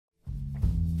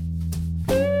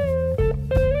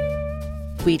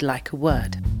We'd Like a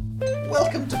Word.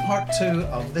 Welcome to part 2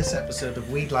 of this episode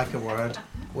of We'd Like a Word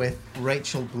with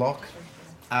Rachel Block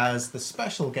as the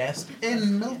special guest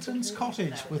in Milton's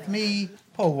cottage with me,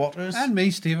 Paul Waters. And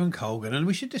me, Stephen Colgan. And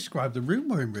we should describe the room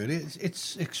we're in, really.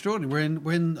 It's extraordinary.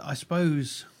 We're in, I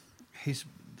suppose, his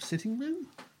sitting room.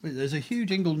 There's a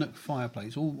huge inglenook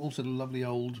fireplace, all sort of lovely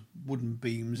old wooden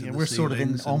beams. Yeah, in the we're sort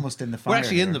of almost in the fire. We're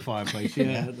actually here. in the fireplace,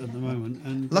 at the moment.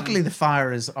 And luckily, the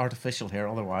fire is artificial here.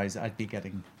 Otherwise, I'd be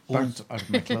getting burnt out of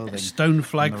my clothing. Stone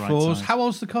flag on the right floors. side. How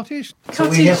old's the cottage?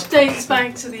 Cottage dates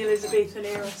back to the Elizabethan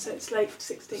era, so it's late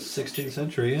 16th. 16th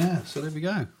century, yeah. So there we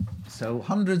go. So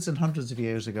hundreds and hundreds of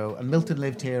years ago, and Milton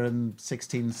lived here in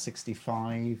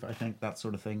 1665, I think, that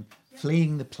sort of thing,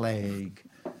 fleeing the plague,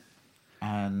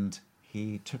 and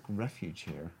he took refuge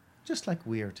here, just like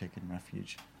we are taking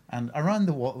refuge. And around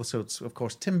the wall, so it's, of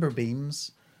course, timber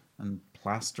beams and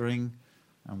plastering,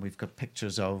 and we've got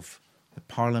pictures of the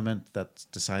Parliament that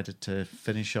decided to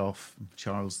finish off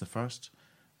Charles I.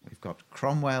 We've got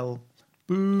Cromwell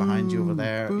behind you over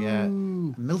there. Boo. Yeah,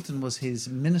 Milton was his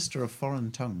Minister of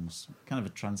Foreign Tongues, kind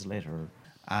of a translator.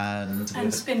 And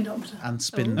spin doctor. And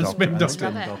spin And doctor.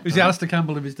 spin doctor. He's the Alistair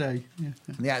Campbell of his day.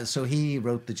 Yeah, so he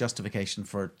wrote the justification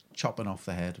for chopping off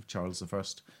the head of Charles I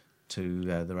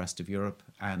to the rest of Europe,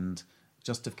 and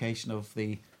justification of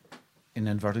the, in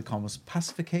inverted commas,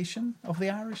 pacification of the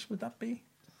Irish. Would that be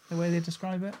the way they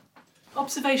describe it?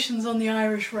 Observations on the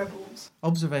Irish rebels.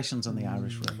 Observations on the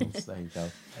Irish rebels. There you go.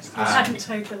 I hadn't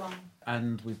towed the line.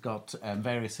 And we've got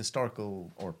various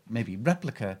historical, or maybe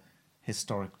replica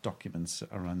historic documents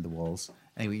around the walls.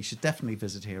 Anyway, you should definitely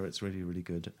visit here. It's really, really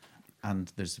good.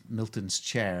 And there's Milton's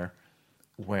chair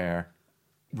where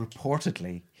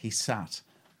reportedly he sat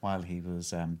while he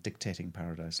was dictating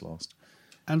Paradise Lost.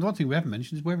 And one thing we haven't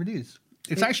mentioned is where it is.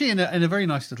 It's actually in a very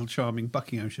nice little charming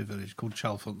Buckinghamshire village called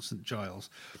Chalfont St Giles,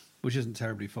 which isn't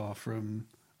terribly far from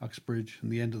Uxbridge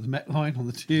and the end of the Met Line on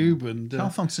the tube. And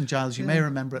Chalfont St Giles, you may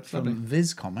remember it from lovely.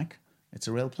 Viz Comic. It's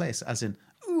a real place, as in,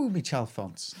 ooh, me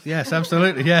Chalfonts. Yes,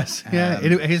 absolutely, yes. Yeah,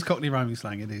 it is Cockney rhyming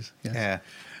slang, it is. Yes. Yeah.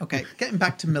 Okay, getting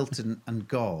back to Milton and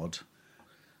God,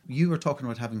 you were talking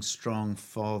about having strong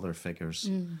father figures.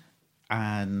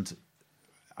 And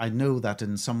I know that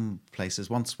in some places,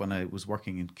 once when I was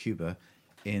working in Cuba,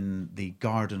 in the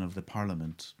garden of the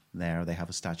Parliament there, they have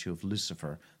a statue of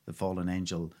Lucifer, the fallen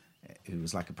angel, who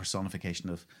was like a personification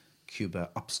of Cuba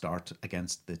upstart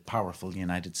against the powerful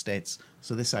United States.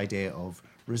 So this idea of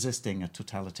resisting a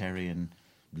totalitarian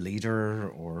leader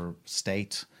or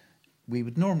state, we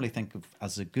would normally think of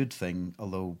as a good thing,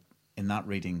 although in that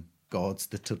reading, God's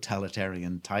the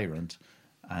totalitarian tyrant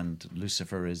and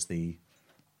Lucifer is the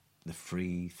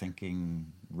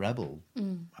free-thinking rebel,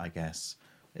 I guess.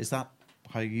 Is that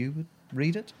how you would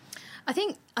read it? I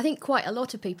think quite a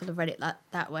lot of people have read it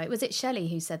that way. Was it Shelley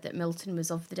who said that Milton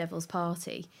was of the devil's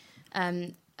party?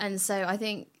 And so I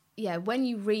think, when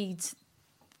you read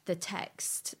the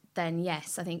text, then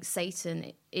yes, I think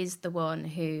Satan is the one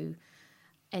who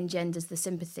engenders the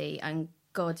sympathy and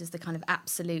God is the kind of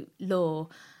absolute law.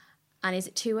 And is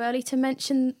it too early to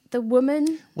mention the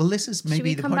woman? Well, this is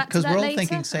maybe the point, because we're all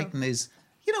thinking later? Satan is,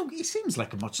 he seems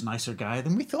like a much nicer guy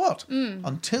than we thought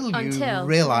until you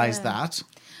realise that.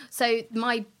 So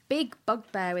my big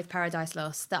bugbear with Paradise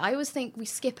Lost that I always think we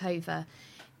skip over,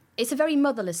 it's a very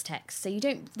motherless text. So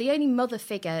the only mother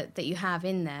figure that you have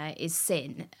in there is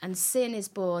sin. And sin is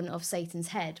born of Satan's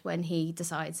head when he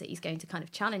decides that he's going to kind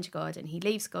of challenge God and he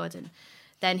leaves God and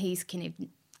then he's kind of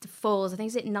falls, I think,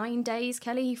 is it 9 days,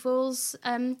 Kelly, he falls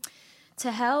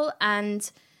to hell.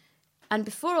 And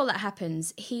before all that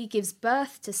happens, he gives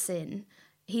birth to sin.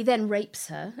 He then rapes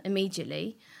her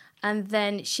immediately. And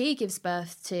then she gives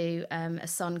birth to a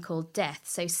son called Death.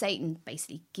 So Satan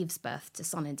basically gives birth to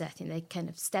son and death, and they kind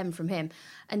of stem from him.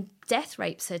 And Death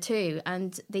rapes her too.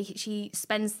 And she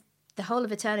spends the whole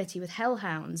of eternity with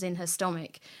hellhounds in her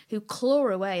stomach who claw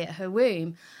away at her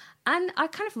womb. And I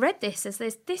kind of read this as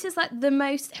this is like the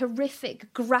most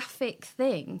horrific, graphic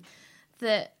thing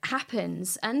that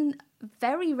happens. And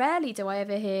very rarely do I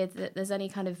ever hear that there's any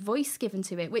kind of voice given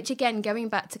to it, which again, going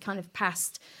back to kind of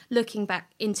looking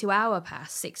back into our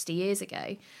past 60 years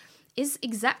ago, is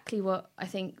exactly what I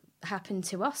think happened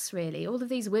to us, really. All of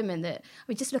these women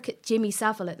just look at Jimmy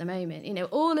Savile at the moment,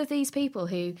 all of these people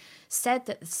who said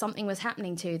that something was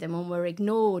happening to them and were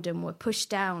ignored and were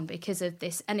pushed down because of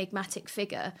this enigmatic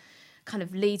figure kind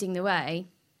of leading the way,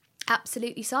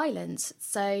 absolutely silenced.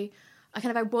 So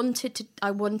I wanted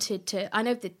to, I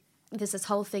know that there's this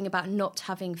whole thing about not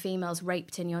having females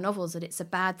raped in your novels, that it's a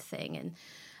bad thing.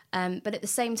 But at the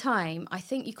same time, I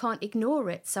think you can't ignore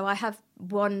it. So I have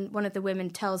one of the women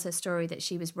tells her story that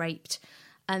she was raped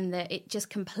and that it just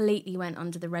completely went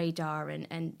under the radar,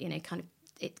 and you know, kind of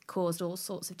it caused all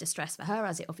sorts of distress for her,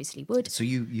 as it obviously would. So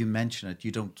you mention it,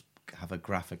 you don't have a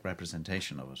graphic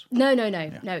representation of it. No,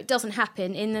 it doesn't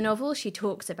happen in the novel. She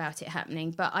talks about it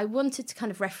happening, but I wanted to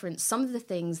kind of reference some of the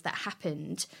things that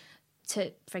happened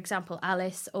to, for example,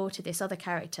 Alice, or to this other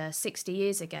character 60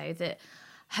 years ago, that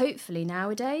hopefully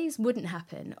nowadays wouldn't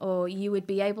happen, or you would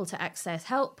be able to access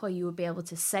help, or you would be able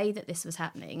to say that this was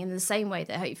happening in the same way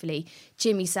that hopefully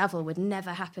Jimmy Savile would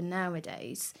never happen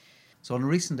nowadays. So on a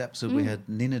recent episode, we had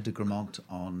Nina de Gramont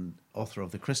on, author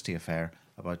of The Christie Affair,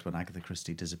 about when Agatha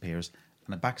Christie disappears.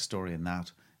 And a backstory in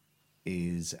that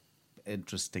is,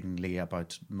 interestingly,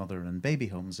 about mother and baby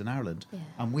homes in Ireland. Yeah.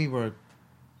 And we were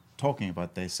talking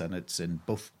about this, and it's in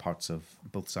both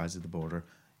sides of the border,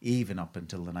 even up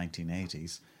until the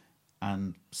 1980s.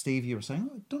 And Steve, you were saying,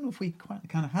 I don't know if we quite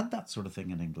kind of had that sort of thing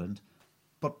in England,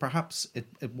 but perhaps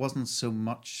it wasn't so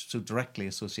directly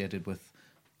associated with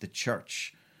the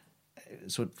church.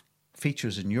 So it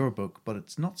features in your book, but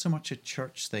it's not so much a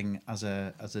church thing as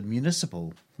a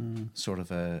municipal sort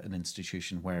of an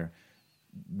institution where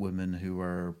women who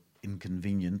were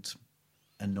inconvenient,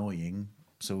 annoying,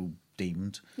 so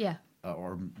deemed,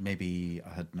 or maybe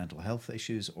had mental health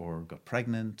issues, or got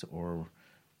pregnant, or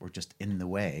were just in the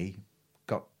way,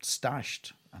 got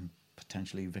stashed and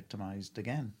potentially victimised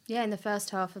again. Yeah, in the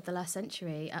first half of the last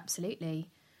century, absolutely.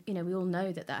 You know, we all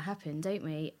know that happened, don't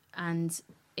we? And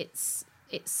it's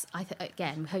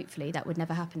again, hopefully that would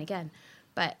never happen again.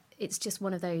 But it's just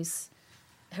one of those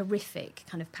horrific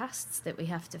kind of pasts that we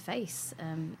have to face.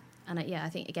 I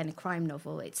think, again, a crime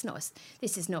novel,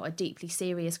 this is not a deeply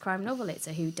serious crime novel, it's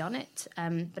a whodunit.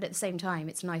 But at the same time,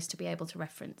 it's nice to be able to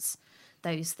reference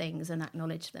those things and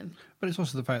acknowledge them. But it's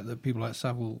also the fact that people like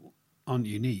Savile aren't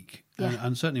unique. Yeah.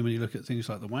 And certainly when you look at things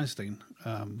like the Weinstein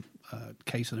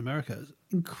case in America, it's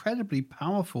incredibly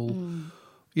powerful,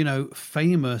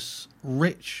 famous,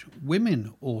 rich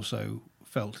women also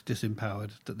felt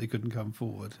disempowered that they couldn't come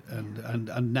forward,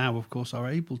 and now, of course, are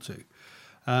able to,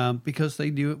 because they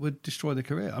knew it would destroy their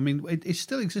career. I mean, it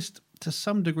still exists to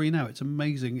some degree now. It's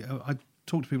amazing. I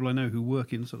talk to people I know who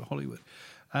work in sort of Hollywood,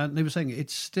 and they were saying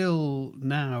it's still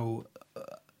now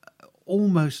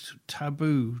almost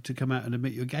taboo to come out and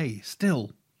admit you're gay.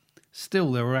 Still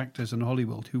there are actors in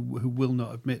Hollywood who will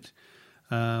not admit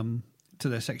to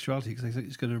their sexuality because they think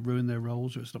it's going to ruin their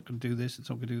roles, or it's not going to do this, it's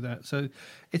not going to do that. So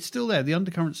it's still there. The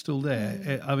undercurrent's still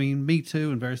there. I mean, Me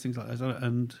Too and various things like that,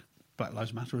 and Black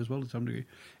Lives Matter as well to some degree.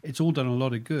 It's all done a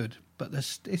lot of good, but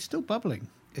it's still bubbling.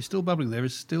 It's still bubbling. There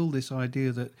is still this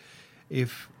idea that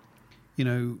if,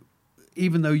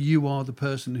 even though you are the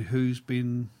person who's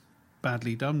been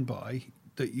badly done by,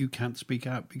 that you can't speak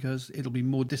out because it'll be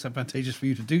more disadvantageous for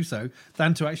you to do so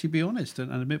than to actually be honest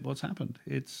and admit what's happened.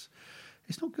 It's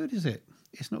not good, is it?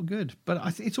 It's not good.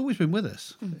 But it's always been with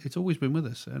us. It's always been with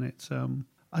us, and it's.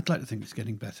 I'd like to think it's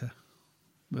getting better.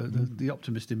 But the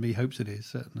optimist in me hopes it is,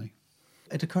 certainly.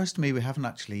 It occurs to me we haven't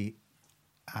actually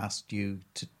asked you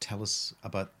to tell us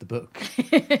about the book.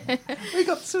 We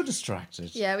got so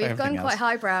distracted. Yeah, we've gone quite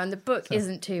highbrow, and the book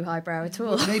isn't too highbrow at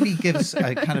all. Maybe give us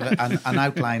a kind of an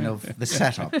outline of the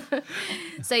setup.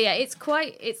 So yeah, it's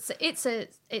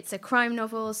a crime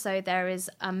novel. So there is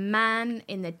a man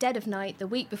in the dead of night, the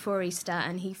week before Easter,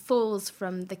 and he falls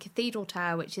from the cathedral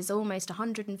tower, which is almost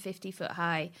 150 foot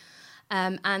high,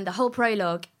 and the whole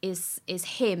prologue is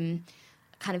him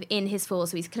kind of in his fall,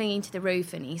 so he's clinging to the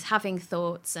roof and he's having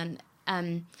thoughts,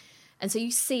 and so you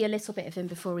see a little bit of him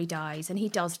before he dies, and he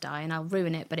does die, and I'll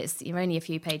ruin it, but you're only a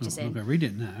few pages in. I'm going to read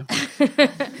it now. Do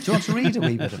you want to read a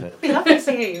wee bit of it? It'd be lovely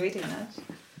to hear you reading that.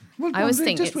 Well, I always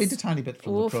think just it's read a tiny bit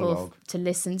from the awful prologue. to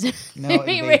listen to No,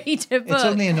 me read a book. It's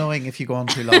only annoying if you go on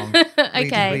too long.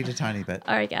 Okay. Read a tiny bit.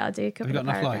 All right, I'll do a couple Have of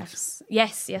you got enough paragraphs.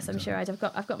 Yes, I'm sure. I've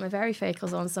got my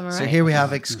varifocals on somewhere. So here we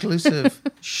have exclusive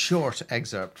short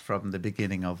excerpt from The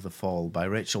Beginning of the Fall by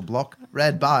Rachel Block,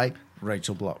 read by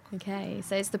Rachel Block. Okay,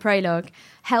 so it's the prologue.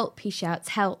 Help, he shouts,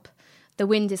 help. The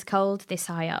wind is cold this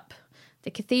high up.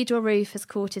 The cathedral roof has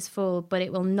caught his fall, but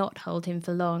it will not hold him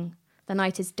for long. The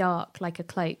night is dark like a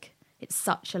cloak. It's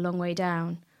such a long way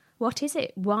down. What is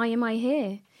it? Why am I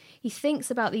here? He thinks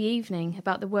about the evening,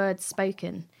 about the words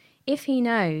spoken. If he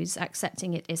knows,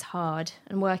 accepting it is hard,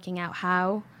 and working out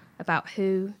how, about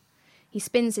who. He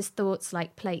spins his thoughts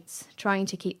like plates, trying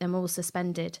to keep them all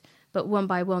suspended, but one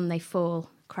by one they fall,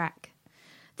 crack.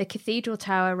 The cathedral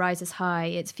tower rises high,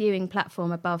 its viewing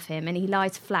platform above him, and he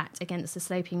lies flat against the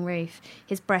sloping roof.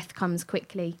 His breath comes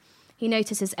quickly. He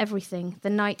notices everything. The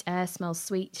night air smells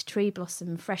sweet, tree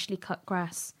blossom, freshly cut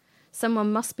grass.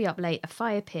 Someone must be up late, a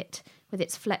fire pit, with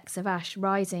its flecks of ash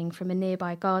rising from a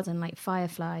nearby garden like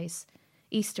fireflies.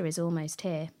 Easter is almost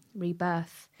here.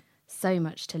 Rebirth. So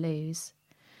much to lose.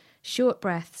 Short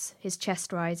breaths, his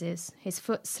chest rises, his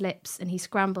foot slips, and he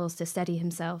scrambles to steady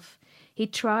himself.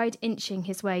 He'd tried inching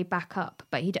his way back up,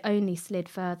 but he'd only slid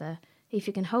further. If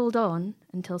he can hold on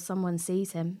until someone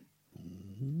sees him.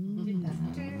 We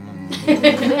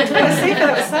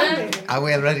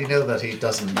already know that he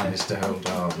doesn't manage to hold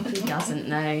on. He doesn't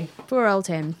know. Poor old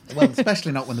him. Well,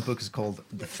 especially not when the book is called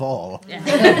The Fall.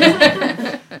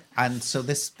 And so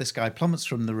this guy plummets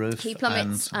from the roof. He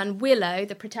plummets, and Willow,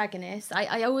 the protagonist,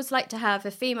 I always like to have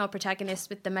a female protagonist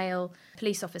with the male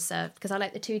police officer, because I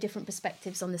like the two different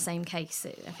perspectives on the same case.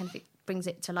 It kind of brings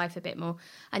it to life a bit more.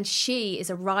 And she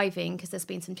is arriving, because there's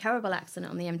been some terrible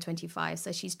accident on the M25,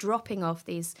 so she's dropping off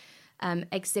these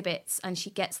exhibits, and she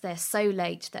gets there so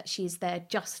late that she's there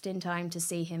just in time to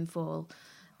see him fall.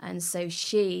 And so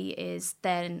she is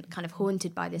then kind of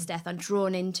haunted by this death and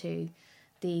drawn into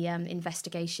the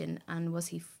investigation. And was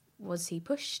he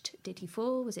pushed? Did he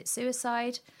fall? Was it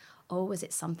suicide? Or was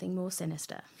it something more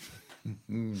sinister?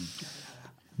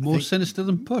 More sinister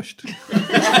than pushed. Well,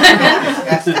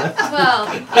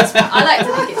 I like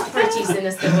to think it's pretty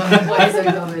sinister what is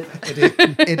uncovered.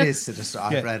 It is sinister.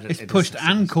 I've read it. It's pushed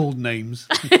and called names.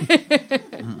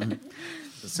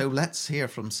 So let's hear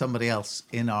from somebody else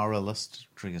in our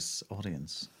illustrious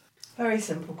audience. Very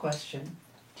simple question.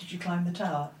 Did you climb the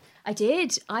tower? I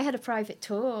did. I had a private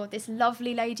tour. This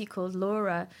lovely lady called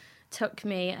Laura took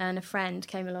me, and a friend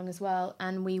came along as well,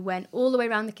 and we went all the way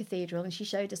around the cathedral, and she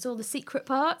showed us all the secret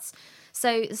parts.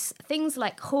 So things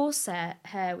like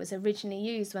horsehair was originally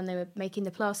used when they were making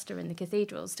the plaster in the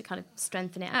cathedrals to kind of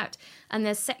strengthen it out. And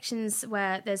there's sections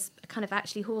where there's kind of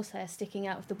actually horsehair sticking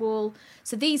out of the wall.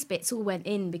 So these bits all went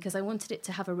in because I wanted it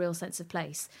to have a real sense of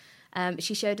place.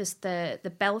 She showed us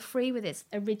the belfry with its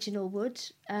original wood.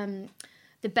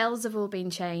 The bells have all been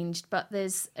changed, but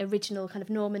there's original kind of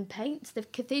Norman paint. The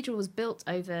cathedral was built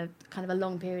over kind of a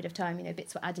long period of time. You know,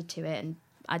 bits were added to it and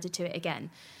added to it again.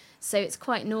 So it's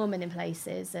quite Norman in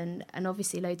places, and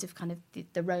obviously loads of kind of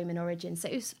the Roman origin. So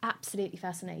it was absolutely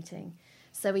fascinating.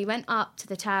 So we went up to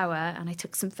the tower, and I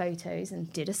took some photos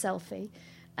and did a selfie.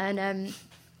 And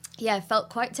I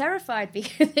felt quite terrified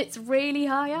because it's really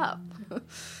high up.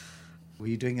 Were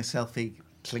you doing a selfie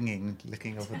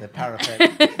looking over the parapet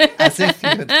as if you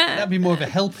could... That'd be more of a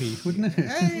helpy, wouldn't it?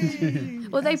 Hey!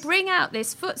 Well, they bring out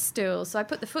this footstool, so I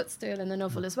put the footstool in the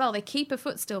novel as well. They keep a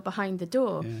footstool behind the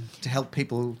door to help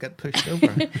people get pushed over.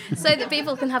 so that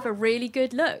people can have a really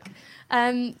good look.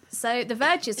 So the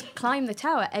Vergers climb the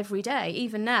tower every day.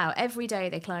 Even now, every day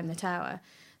they climb the tower.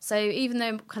 So even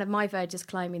though kind of my Verger's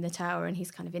climbing the tower and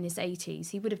he's kind of in his 80s,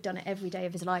 he would have done it every day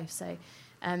of his life. So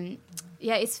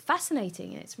it's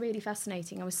fascinating. It's really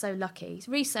fascinating. I was so lucky.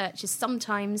 Research is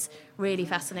sometimes really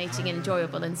fascinating and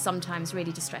enjoyable and sometimes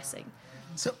really distressing.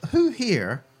 So who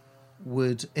here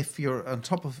would, if you're on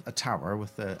top of a tower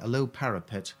with a low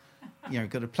parapet, you're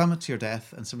going to plummet to your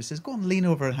death, and somebody says, go on, lean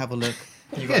over and have a look.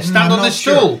 And you go, stand on this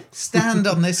stool. Stand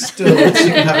on this stool so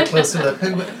you can have a closer look.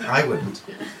 I wouldn't.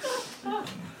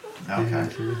 Okay.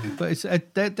 But it's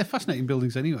they're fascinating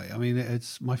buildings anyway. I mean,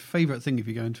 it's my favourite thing if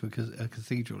you go into a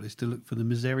cathedral is to look for the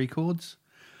misericords,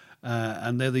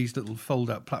 and they're these little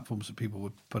fold-out platforms that people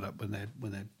would put up when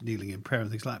they're kneeling in prayer and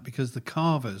things like that. Because the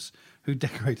carvers who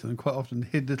decorated them quite often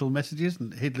hid little messages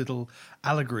and hid little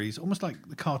allegories, almost like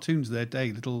the cartoons of their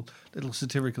day, little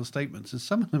satirical statements. And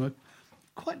some of them are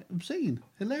quite obscene,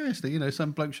 hilariously. You know,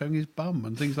 some bloke showing his bum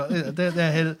and things like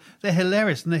that. They're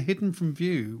hilarious and they're hidden from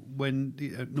view when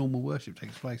normal worship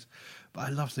takes place. But I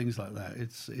love things like that.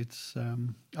 It's.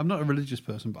 I'm not a religious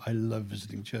person, but I love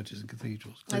visiting churches and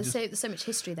cathedrals. There's so much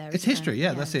history there. It's history,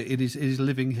 yeah, that's it. It is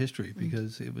living history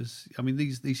because it was. I mean,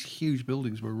 these huge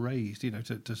buildings were raised, you know,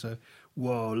 to say,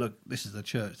 whoa, look, this is the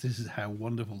church. This is how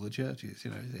wonderful the church is.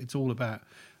 You know, it's all about.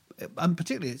 And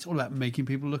particularly, it's all about making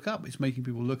people look up. It's making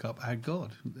people look up at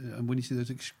God. And when you see those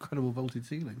incredible vaulted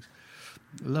ceilings,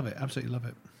 love it, absolutely love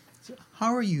it. So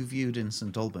how are you viewed in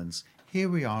St Albans? Here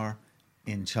we are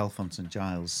in Chalfont St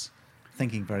Giles,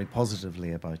 thinking very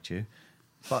positively about you.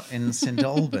 But in St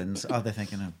Albans, are they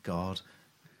thinking, oh God,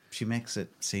 she makes it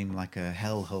seem like a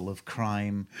hellhole of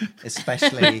crime,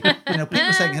 especially, you know,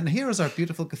 people saying, and here is our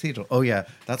beautiful cathedral. Oh yeah,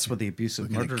 that's where the abusive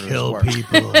murderers kill were.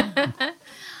 people.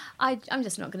 I'm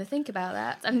just not going to think about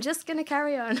that. I'm just going to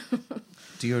carry on.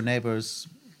 Do your neighbours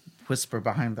whisper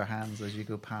behind their hands as you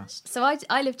go past? So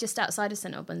I live just outside of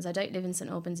St Albans. I don't live in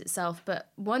St Albans itself, but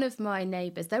one of my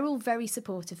neighbours, they're all very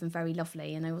supportive and very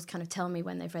lovely, and they always kind of tell me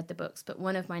when they've read the books. But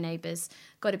one of my neighbours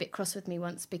got a bit cross with me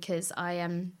once because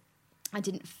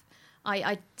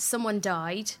someone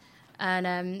died.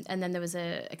 and then there was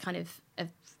a kind of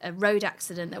a road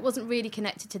accident that wasn't really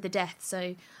connected to the death.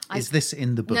 So Is this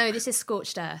in the book? No, this is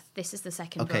Scorched Earth. This is the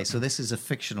second book. Okay, so this is a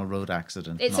fictional road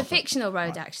accident. It's not a fictional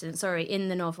road accident, sorry, in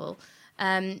the novel.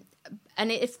 And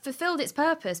it fulfilled its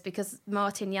purpose because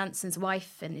Martin Jansen's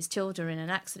wife and his children were in an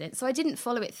accident. So I didn't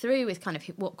follow it through with kind of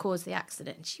what caused the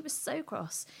accident. And she was so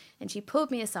cross. And she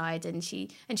pulled me aside, and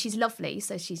she's lovely,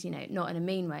 so she's, not in a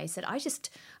mean way, said,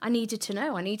 I needed to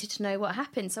know. I needed to know what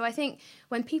happened. So I think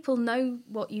when people know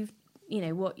what you've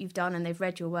done and they've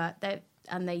read your work,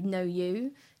 and they know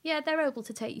you, they're able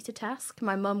to take you to task.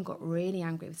 My mum got really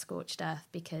angry with Scorched Earth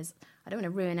because I don't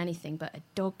want to ruin anything, but a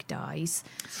dog dies.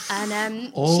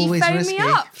 And she phoned risky. me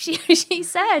up. She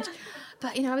said,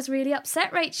 but, I was really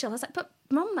upset, Rachel. I was like, but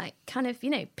Mum,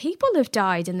 people have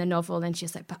died in the novel. And she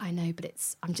was like, but I know, but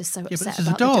I'm just so upset it's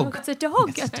about a dog. It's a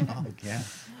dog. It's a dog, yeah.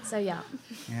 So, yeah.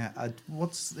 Yeah.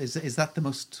 Is that the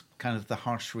most kind of the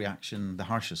harsh reaction, the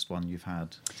harshest one you've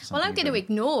had? Well, I'm going to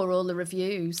ignore all the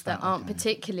reviews that aren't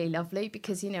particularly lovely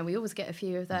because, we always get a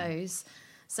few of those.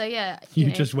 So, yeah.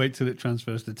 You just wait till it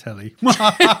transfers to telly. No.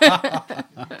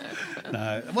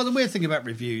 Well, the weird thing about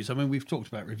reviews, I mean, we've talked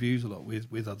about reviews a lot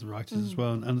with other writers as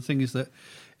well. And the thing is that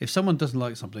if someone doesn't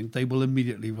like something, they will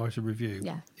immediately write a review.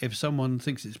 Yeah. If someone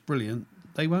thinks it's brilliant,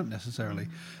 they won't necessarily.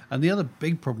 And the other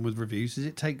big problem with reviews is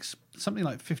it takes something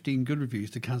like 15 good reviews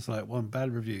to cancel out one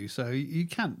bad review. So you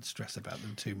can't stress about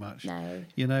them too much. No.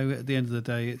 At the end of the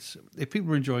day, it's if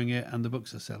people are enjoying it and the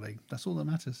books are selling, that's all that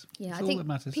matters. Yeah, that's I all think that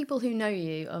matters. people who know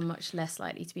you are much less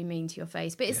likely to be mean to your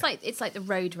face. But it's like the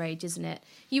road rage, isn't it?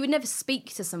 You would never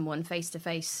speak to someone face to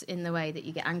face in the way that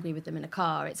you get angry with them in a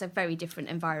car. It's a very different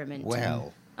environment.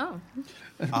 Well, Oh.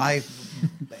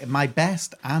 My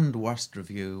best and worst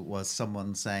review was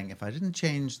someone saying if I didn't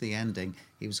change the ending,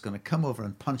 he was going to come over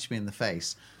and punch me in the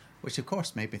face, which of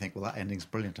course made me think, well, that ending's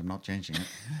brilliant. I'm not changing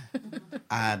it.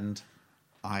 And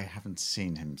I haven't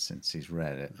seen him since he's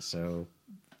read it, so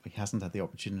he hasn't had the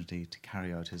opportunity to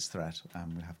carry out his threat,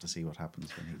 and we'll have to see what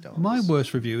happens when he does. My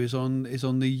worst review is on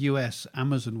the US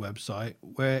Amazon website,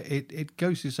 where it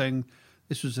goes to saying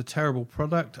this was a terrible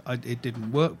product. It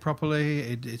didn't work properly.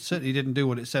 It certainly didn't do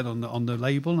what it said on the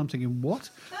label. And I'm thinking, what?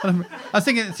 And I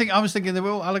was thinking they were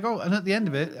all allegorical. And at the end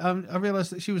of it, I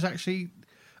realised that she was actually.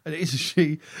 And it is a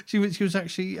she. She was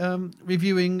actually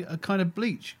reviewing a kind of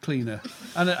bleach cleaner,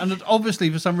 and obviously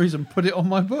for some reason put it on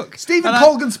my book. Stephen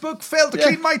Colgan's book failed to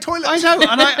clean my toilet. I know,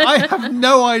 and I have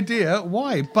no idea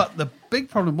why. But the big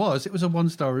problem was it was a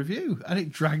 1-star review, and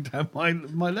it dragged down my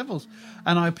levels.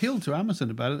 And I appealed to Amazon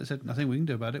about it. They said nothing we can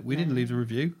do about it. We didn't leave the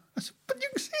review. I said, but you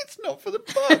can see it's not for the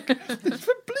book. It's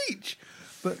for bleach.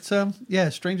 But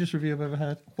strangest review I've ever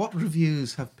had. What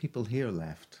reviews have people here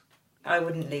left? I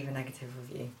wouldn't leave a negative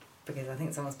review because I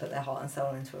think someone's put their heart and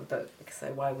soul into a book,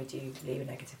 so why would you leave a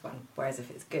negative one? Whereas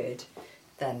if it's good,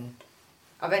 then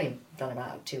I've only done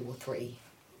about 2 or 3,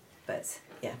 but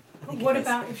yeah. What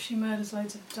about if she murders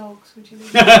loads of dogs? Would you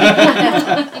leave?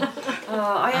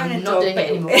 I own a dog. doing it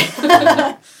anymore.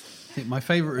 I think my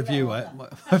favourite review,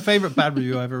 my favourite bad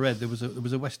review I ever read. There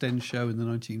was a West End show in the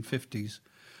 1950s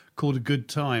called A Good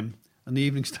Time, and the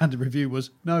Evening Standard review was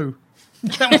no.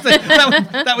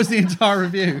 That was the entire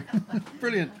review.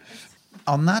 Brilliant.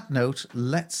 On that note,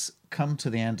 let's come to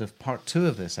the end of part 2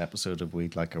 of this episode of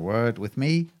We'd Like a Word with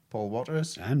me, Paul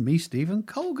Waters. And me, Stephen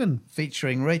Colgan.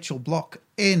 Featuring Rachel Block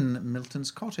in Milton's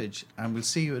Cottage. And we'll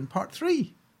see you in part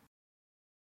 3.